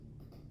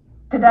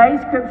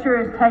Today's scripture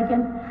is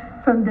taken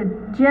from the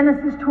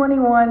Genesis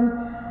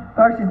 21,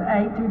 verses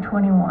 8 through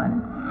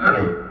 21.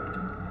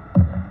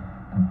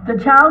 The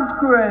child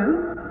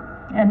grew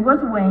and was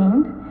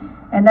weaned,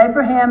 and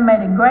Abraham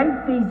made a great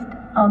feast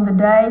on the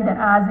day that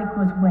Isaac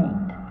was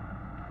weaned.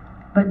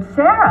 But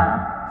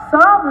Sarah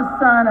saw the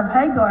son of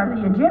Hagar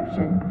the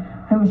Egyptian,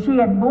 whom she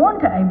had borne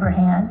to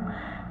Abraham,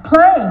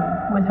 playing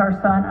with her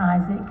son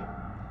Isaac.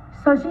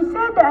 So she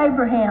said to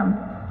Abraham,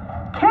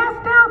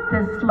 "Cast out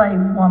this slave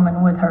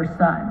woman with her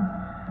son,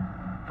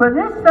 for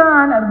this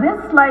son of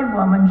this slave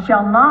woman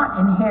shall not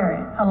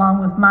inherit along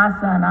with my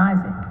son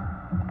Isaac."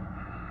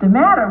 The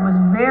matter was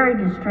very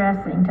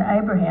distressing to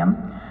Abraham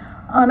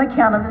on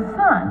account of his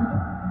son.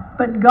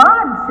 But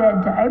God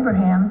said to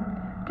Abraham,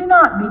 "Do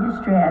not be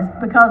distressed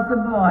because of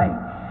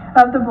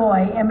the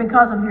boy and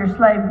because of your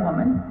slave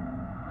woman.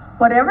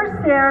 Whatever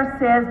Sarah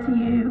says to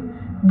you,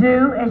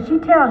 do as she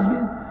tells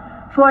you,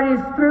 for it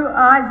is through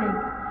Isaac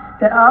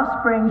that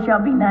offspring shall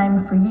be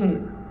named for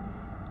you.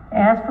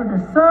 As for the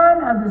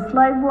son of the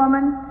slave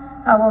woman,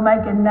 I will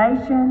make a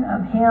nation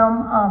of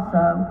him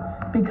also,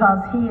 because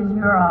he is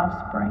your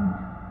offspring."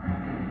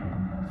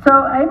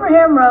 So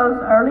Abraham rose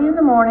early in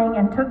the morning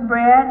and took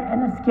bread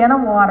and a skin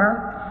of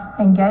water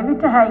and gave it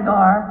to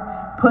Hagar,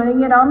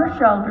 putting it on her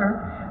shoulder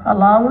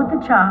along with the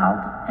child,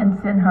 and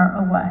sent her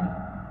away.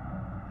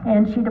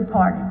 And she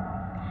departed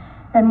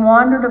and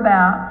wandered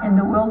about in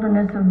the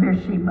wilderness of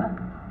Beersheba.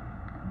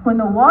 When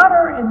the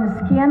water in the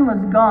skin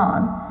was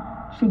gone,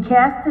 she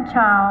cast the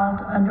child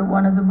under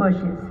one of the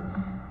bushes.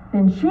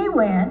 Then she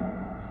went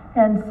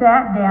and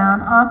sat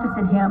down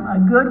opposite him a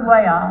good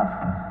way off,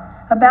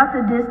 about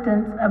the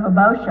distance of a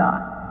bow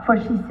shot, for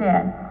she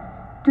said,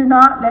 "Do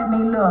not let me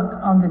look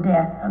on the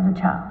death of the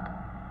child."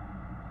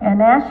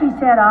 And as she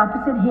sat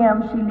opposite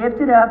him, she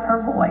lifted up her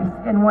voice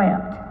and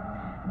wept.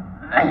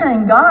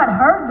 And God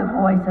heard the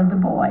voice of the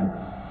boy.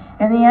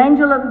 And the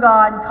angel of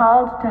God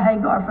called to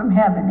Hagar from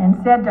heaven and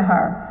said to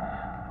her,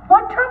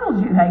 "What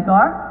troubles you,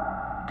 Hagar?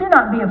 Do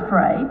not be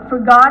afraid, for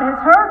God has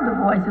heard the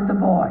voice of the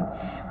boy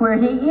where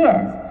he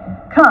is.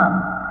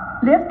 Come,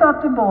 lift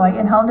up the boy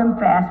and hold him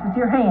fast with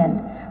your hand,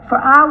 for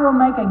I will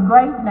make a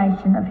great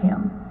nation of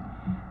him."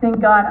 Then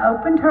God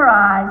opened her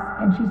eyes,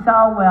 and she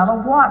saw a well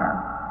of water.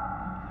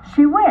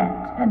 She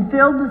went and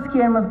filled the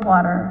skin with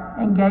water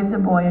and gave the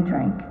boy a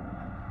drink.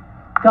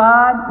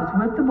 God was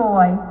with the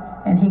boy,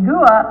 and he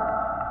grew up.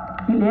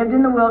 He lived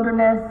in the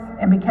wilderness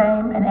and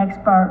became an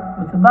expert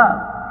with the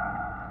bow.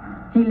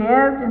 He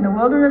lived in the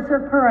wilderness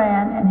of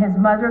Paran, and his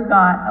mother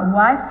got a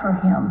wife for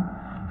him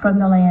from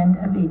the land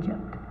of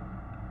Egypt.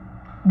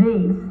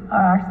 These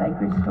are our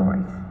sacred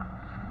stories.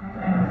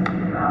 Thanks be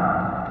to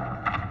God.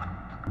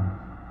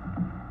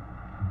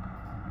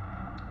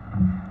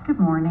 Good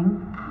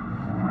morning.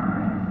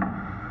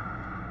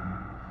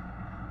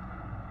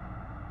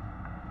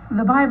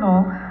 The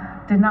Bible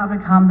did not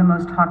become the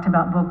most talked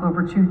about book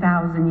over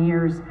 2,000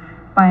 years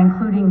by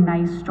including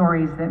nice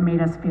stories that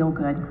made us feel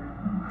good.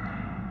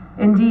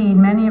 Indeed,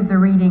 many of the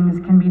readings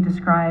can be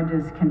described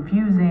as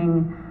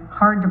confusing,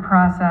 hard to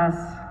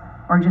process,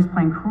 or just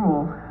plain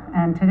cruel,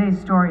 and today's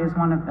story is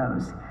one of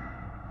those.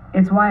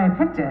 It's why I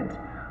picked it.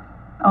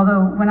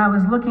 Although when I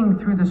was looking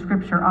through the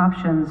scripture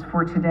options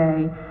for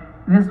today,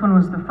 this one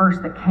was the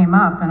first that came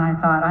up, and I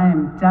thought, I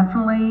am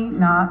definitely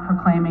not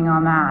proclaiming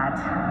on that.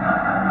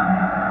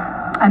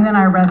 And then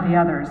I read the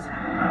others.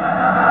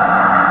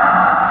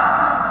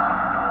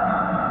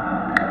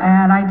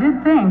 And I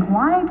did think,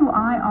 why do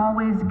I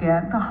always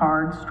get the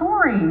hard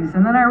stories?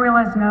 And then I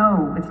realized,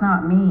 no, it's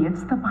not me,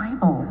 it's the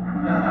Bible.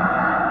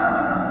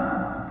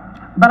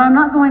 But I'm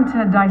not going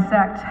to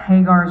dissect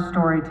Hagar's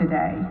story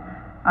today.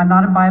 I'm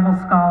not a Bible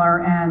scholar,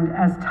 and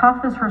as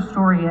tough as her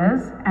story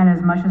is, and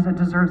as much as it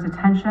deserves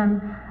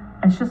attention,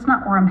 it's just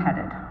not where I'm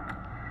headed.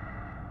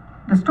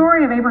 The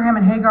story of Abraham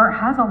and Hagar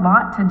has a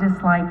lot to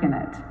dislike in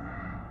it.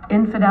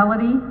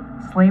 Infidelity,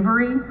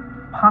 slavery,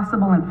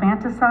 possible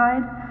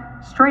infanticide,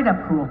 straight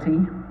up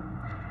cruelty.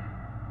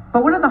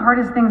 But one of the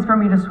hardest things for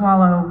me to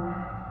swallow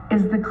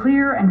is the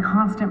clear and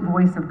constant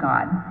voice of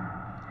God.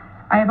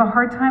 I have a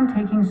hard time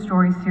taking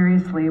stories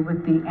seriously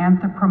with the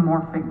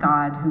anthropomorphic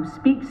God who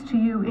speaks to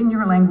you in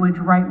your language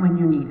right when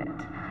you need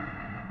it.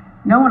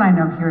 No one I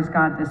know hears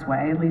God this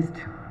way, at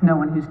least no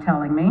one who's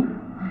telling me.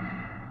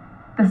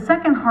 The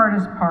second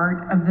hardest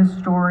part of this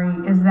story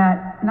is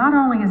that not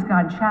only is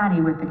God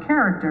chatty with the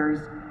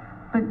characters,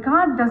 but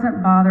God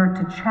doesn't bother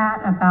to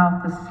chat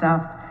about the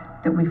stuff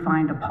that we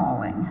find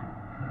appalling.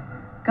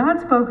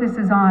 God's focus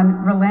is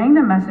on relaying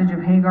the message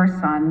of Hagar's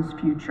son's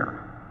future.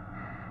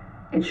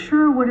 It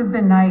sure would have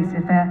been nice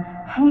if a,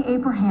 "Hey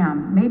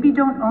Abraham, maybe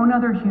don't own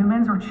other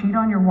humans or cheat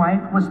on your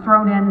wife," was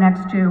thrown in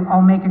next to,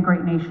 "I'll make a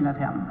great nation of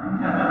him."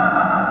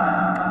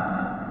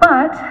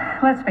 But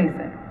let's face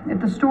it, if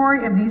the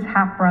story of these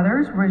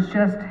half-brothers was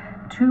just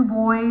two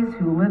boys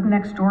who lived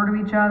next door to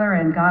each other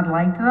and God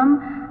liked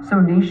them,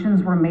 so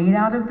nations were made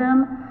out of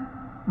them,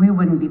 we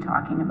wouldn't be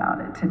talking about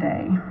it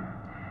today.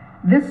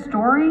 This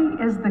story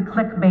is the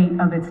clickbait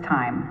of its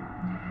time.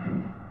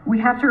 We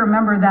have to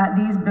remember that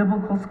these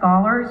biblical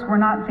scholars were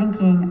not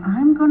thinking,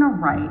 I'm going to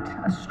write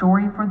a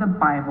story for the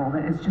Bible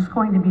that is just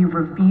going to be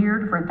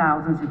revered for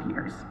thousands of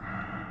years.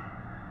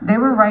 They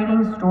were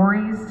writing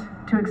stories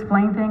to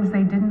explain things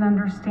they didn't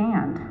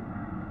understand,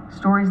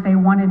 stories they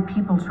wanted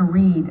people to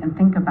read and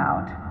think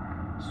about,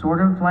 sort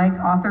of like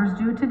authors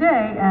do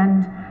today,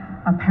 and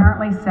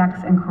apparently sex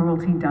and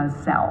cruelty does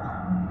sell.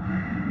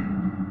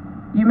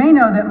 You may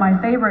know that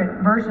my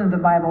favorite version of the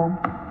Bible,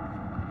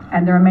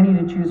 and there are many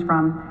to choose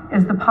from,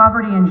 is the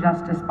Poverty and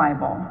Justice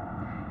Bible.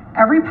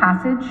 Every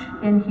passage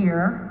in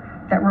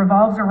here that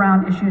revolves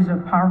around issues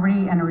of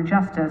poverty and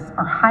injustice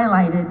are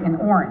highlighted in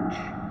orange,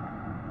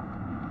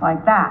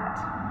 like that.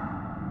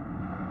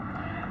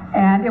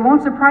 And it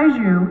won't surprise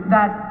you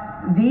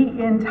that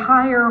the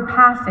entire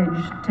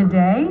passage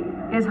today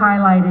is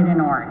highlighted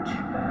in orange.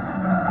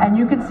 And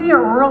you can see it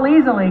real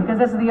easily because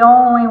it's the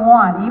only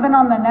one. Even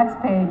on the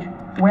next page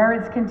where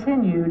it's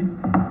continued,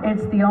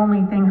 it's the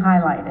only thing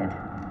highlighted.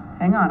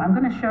 Hang on, I'm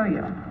going to show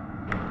you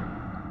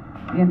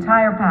the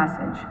entire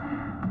passage.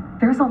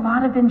 There's a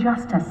lot of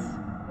injustice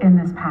in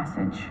this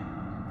passage.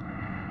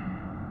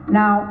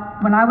 Now,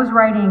 when I was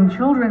writing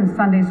children's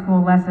Sunday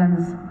school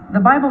lessons,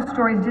 the Bible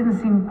stories didn't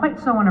seem quite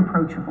so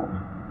unapproachable.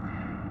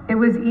 It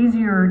was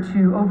easier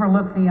to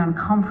overlook the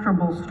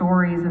uncomfortable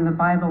stories in the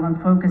Bible and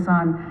focus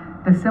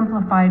on the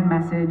simplified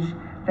message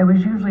that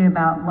was usually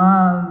about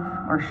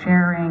love or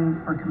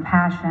sharing or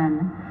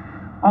compassion,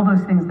 all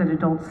those things that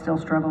adults still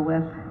struggle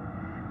with.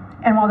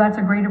 And while that's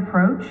a great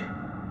approach,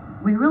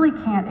 we really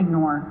can't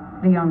ignore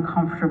the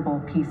uncomfortable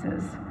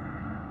pieces,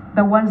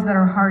 the ones that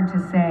are hard to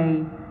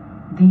say,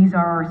 these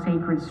are our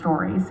sacred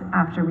stories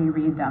after we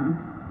read them.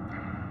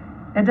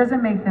 It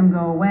doesn't make them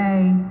go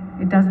away,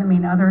 it doesn't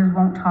mean others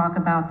won't talk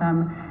about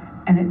them,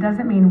 and it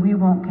doesn't mean we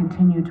won't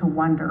continue to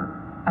wonder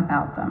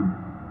about them.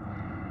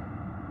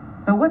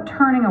 But what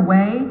turning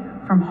away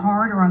from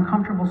hard or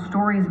uncomfortable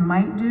stories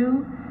might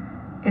do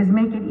is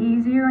make it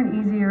easier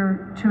and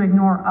easier to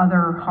ignore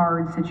other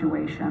hard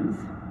situations,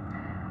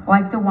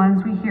 like the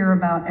ones we hear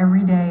about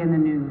every day in the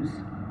news.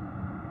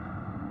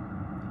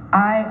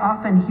 I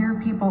often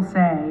hear people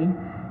say,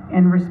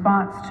 in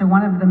response to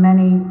one of the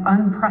many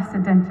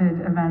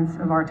unprecedented events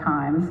of our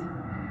times,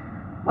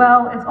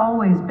 well, it's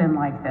always been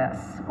like this,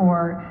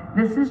 or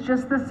this is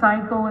just the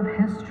cycle of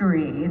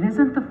history. It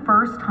isn't the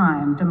first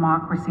time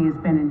democracy has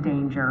been in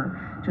danger,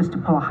 just to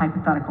pull a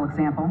hypothetical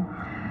example.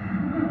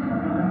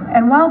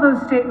 And while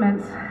those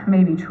statements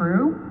may be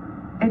true,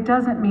 it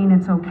doesn't mean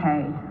it's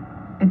okay.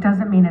 It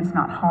doesn't mean it's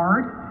not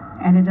hard,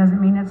 and it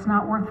doesn't mean it's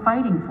not worth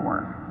fighting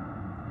for.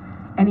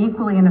 An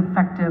equally an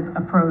effective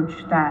approach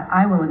that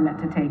I will admit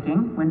to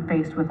taking when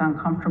faced with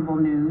uncomfortable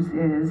news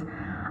is,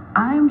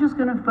 I'm just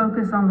going to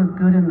focus on the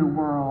good in the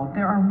world.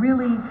 There are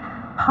really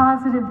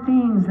positive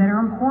things that are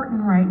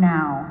important right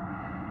now.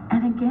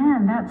 And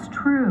again, that's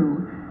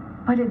true,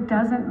 but it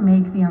doesn't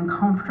make the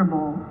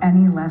uncomfortable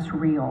any less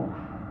real.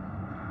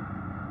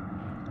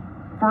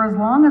 For as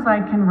long as I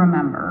can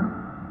remember,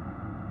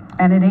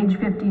 and at age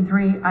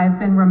 53, I've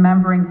been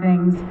remembering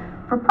things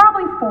for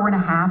probably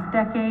 4.5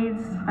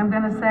 decades, I'm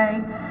going to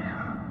say,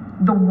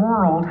 the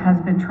world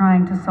has been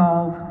trying to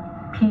solve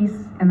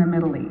peace in the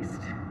Middle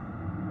East.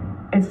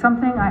 It's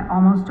something I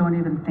almost don't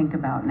even think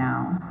about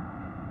now.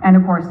 And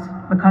of course,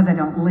 because I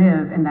don't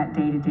live in that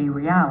day-to-day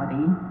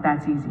reality,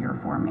 that's easier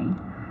for me.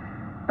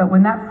 But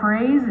when that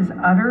phrase is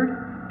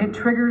uttered, it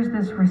triggers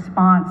this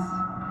response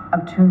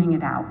of tuning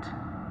it out.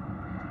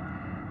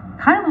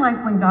 Kind of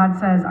like when God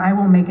says, I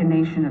will make a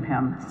nation of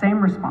him,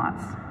 same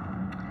response.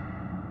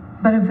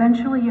 But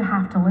eventually you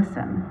have to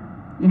listen.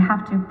 You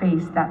have to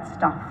face that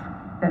stuff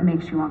that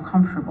makes you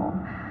uncomfortable.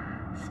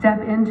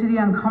 Step into the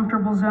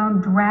uncomfortable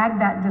zone, drag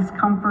that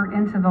discomfort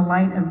into the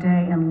light of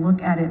day and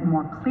look at it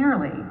more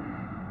clearly.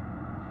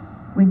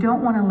 We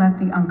don't want to let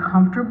the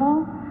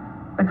uncomfortable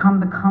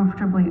become the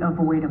comfortably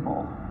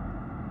avoidable.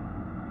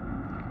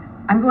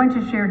 I'm going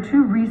to share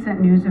 2 recent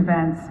news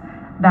events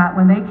that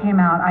when they came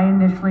out, I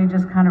initially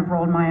just kind of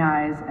rolled my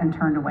eyes and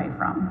turned away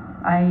from.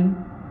 I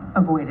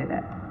avoided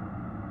it.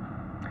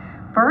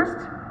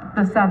 First,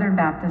 the Southern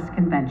Baptist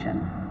Convention.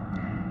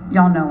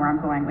 Y'all know where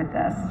I'm going with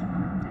this.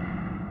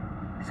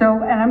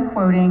 So, and I'm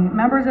quoting,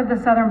 members of the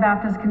Southern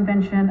Baptist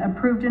Convention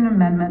approved an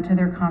amendment to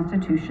their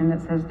constitution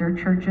that says their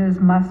churches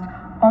must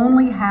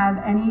only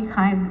have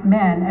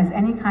men as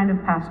any kind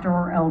of pastor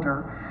or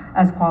elder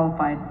as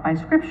qualified by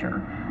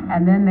Scripture.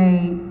 And then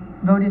they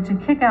voted to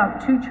kick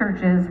out 2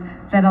 churches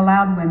that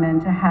allowed women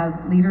to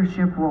have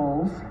leadership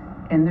roles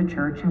in the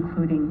church,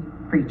 including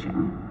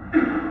preaching.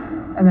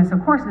 And this,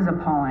 of course, is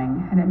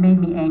appalling, and it made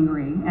me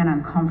angry and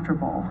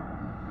uncomfortable.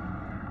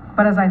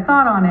 But as I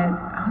thought on it,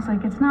 I was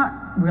like, it's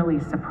not really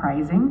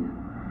surprising.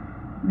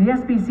 The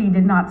SBC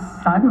did not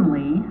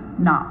suddenly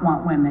not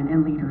want women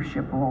in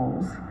leadership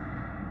roles.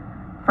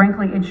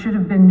 Frankly, it should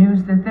have been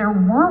news that there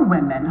were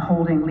women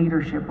holding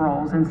leadership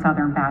roles in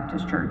Southern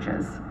Baptist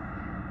churches.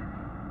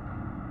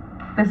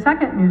 The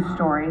second news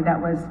story that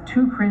was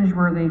too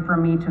cringeworthy for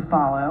me to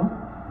follow,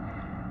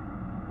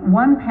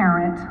 one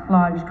parent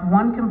lodged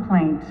one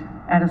complaint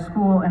at a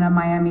school in a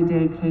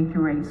Miami-Dade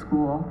K-8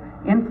 school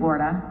in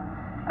Florida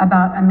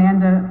about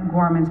Amanda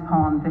Gorman's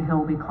poem, The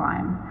Hill We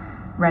Climb,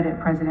 read at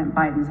President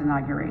Biden's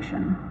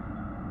inauguration.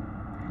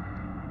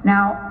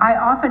 Now, I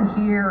often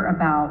hear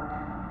about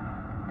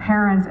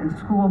parents and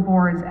school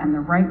boards and the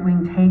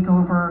right-wing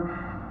takeover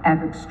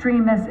of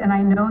extremists, and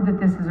I know that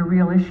this is a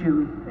real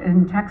issue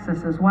in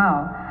Texas as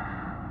well.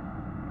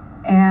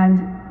 And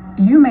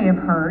you may have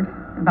heard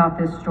about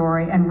this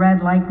story and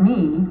read, like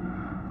me,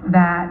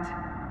 that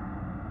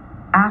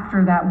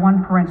after that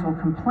one parental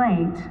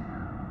complaint,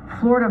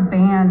 Florida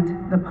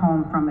banned the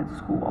poem from its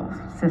school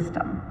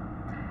system.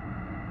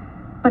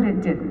 But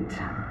it didn't.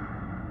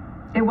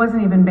 It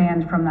wasn't even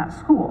banned from that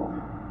school.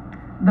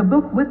 The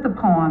book with the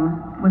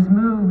poem was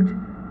moved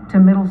to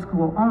middle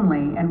school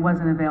only and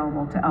wasn't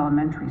available to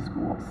elementary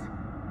schools.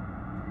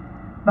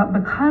 But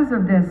because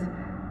of this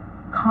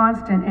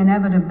constant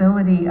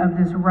inevitability of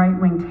this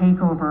right-wing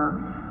takeover,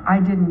 I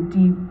didn't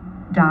deep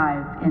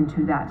dive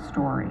into that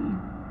story.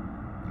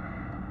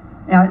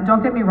 Now,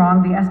 don't get me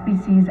wrong, the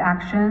SBC's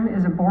action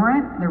is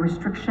abhorrent. The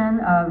restriction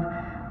of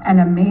an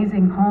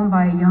amazing poem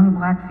by a young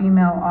Black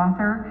female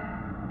author,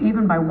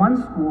 even by one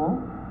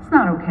school, it's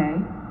not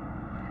okay.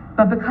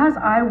 But because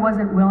I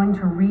wasn't willing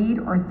to read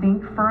or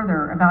think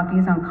further about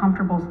these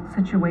uncomfortable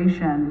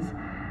situations,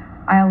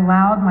 I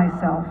allowed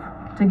myself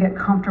to get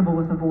comfortable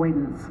with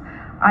avoidance.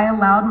 I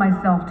allowed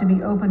myself to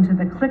be open to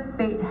the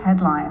clickbait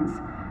headlines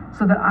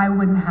so that I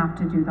wouldn't have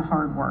to do the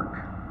hard work.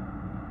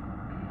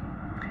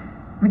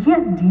 We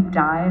can't deep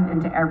dive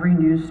into every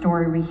news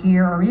story we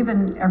hear, or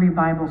even every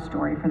Bible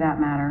story for that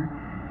matter.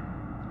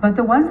 But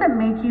the ones that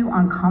make you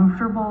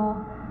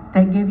uncomfortable,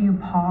 that give you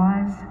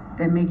pause,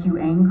 that make you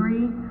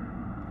angry,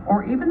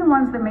 or even the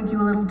ones that make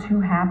you a little too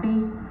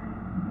happy,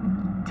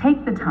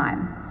 take the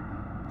time,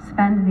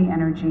 spend the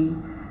energy,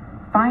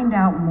 find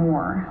out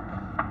more.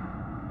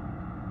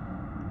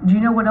 Do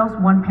you know what else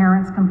one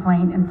parent's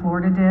complaint in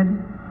Florida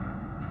did?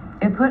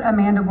 It put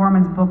Amanda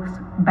Gorman's books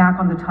back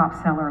on the top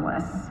seller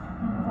lists.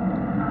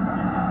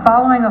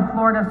 Following a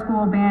Florida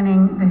school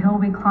banning, The Hill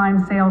We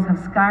Climb sales have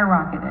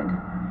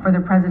skyrocketed for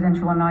the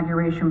presidential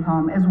inauguration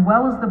poem, as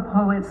well as the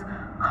poet's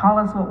Call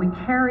Us What We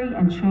Carry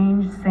and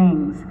Change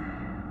Sings.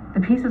 The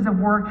pieces of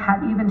work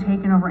have even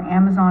taken over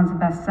Amazon's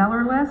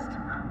bestseller list,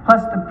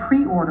 plus the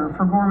pre-order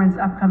for Gorman's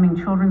upcoming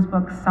children's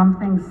book,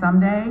 Something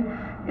Someday,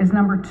 is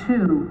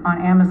 #2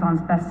 on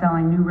Amazon's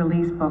best-selling new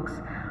release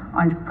books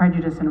on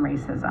prejudice and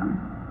racism.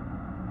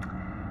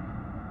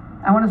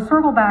 I want to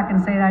circle back and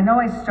say that I know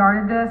I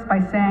started this by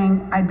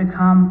saying I'd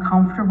become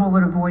comfortable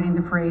with avoiding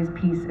the phrase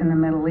peace in the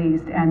Middle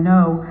East, and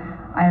no,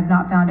 I have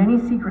not found any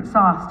secret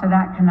sauce to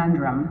that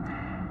conundrum.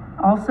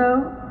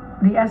 Also,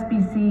 the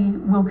SBC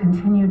will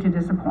continue to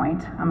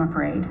disappoint, I'm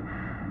afraid.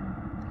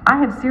 I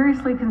have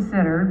seriously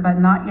considered, but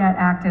not yet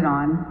acted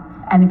on,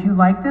 and if you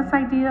like this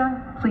idea,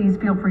 please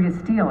feel free to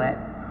steal it,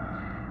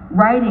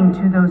 writing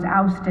to those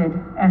ousted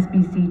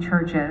SBC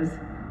churches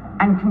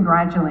and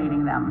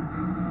congratulating them.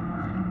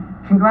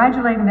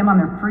 Congratulating them on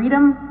their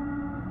freedom,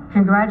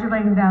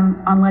 congratulating them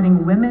on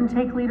letting women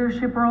take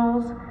leadership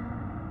roles,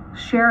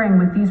 sharing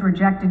with these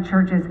rejected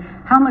churches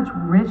how much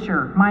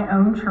richer my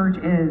own church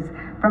is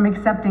from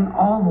accepting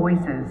all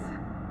voices,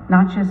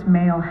 not just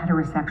male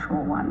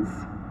heterosexual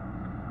ones.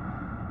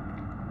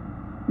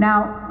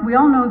 Now, we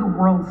all know the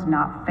world's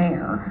not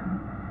fair.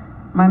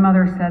 My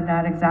mother said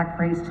that exact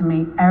phrase to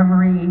me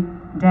every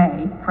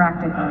day,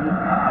 practically,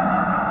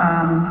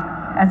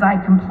 as I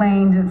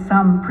complained at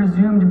some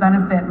presumed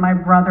benefit my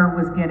brother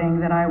was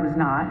getting that I was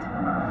not.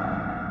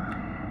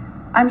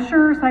 I'm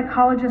sure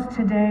psychologists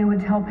today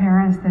would tell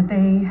parents that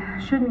they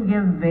shouldn't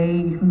give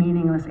vague,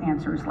 meaningless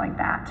answers like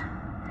that.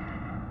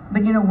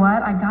 But you know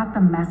what? I got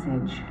the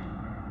message.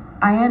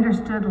 I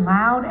understood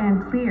loud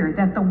and clear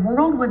that the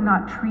world would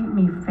not treat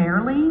me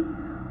fairly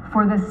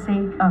for the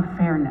sake of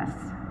fairness.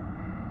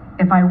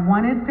 If I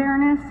wanted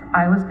fairness,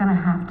 I was going to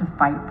have to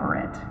fight for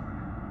it,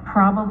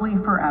 probably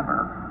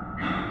forever.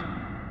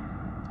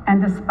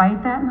 And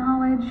despite that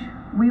knowledge,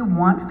 we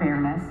want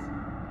fairness.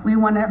 We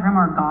want it from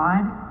our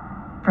God,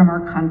 from our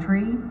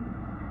country.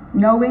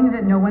 Knowing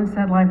that no one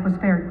said life was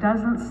fair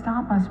doesn't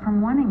stop us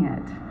from wanting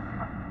it.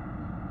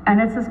 And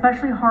it's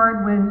especially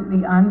hard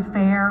when the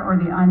unfair or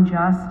the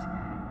unjust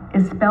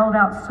is spelled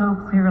out so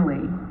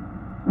clearly,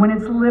 when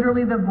it's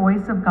literally the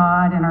voice of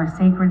God in our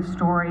sacred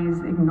stories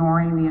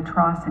ignoring the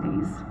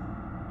atrocities,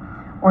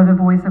 or the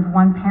voice of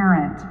one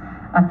parent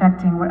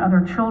affecting what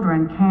other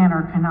children can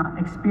or cannot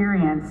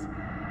experience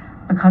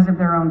because of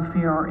their own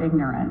fear or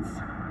ignorance.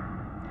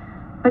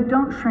 But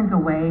don't shrink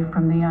away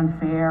from the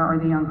unfair or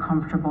the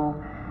uncomfortable.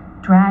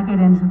 Drag it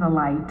into the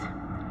light.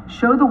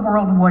 Show the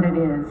world what it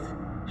is.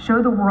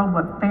 Show the world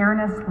what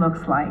fairness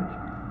looks like.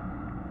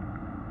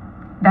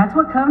 That's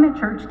what Covenant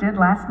Church did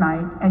last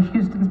night at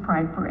Houston's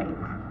Pride Parade.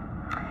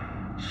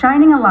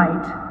 Shining a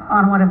light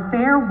on what a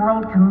fair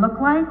world can look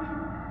like,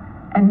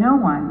 and no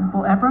one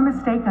will ever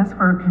mistake us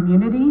for a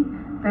community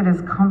that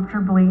is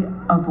comfortably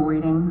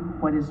avoiding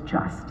what is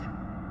just.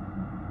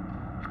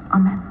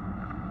 Amen.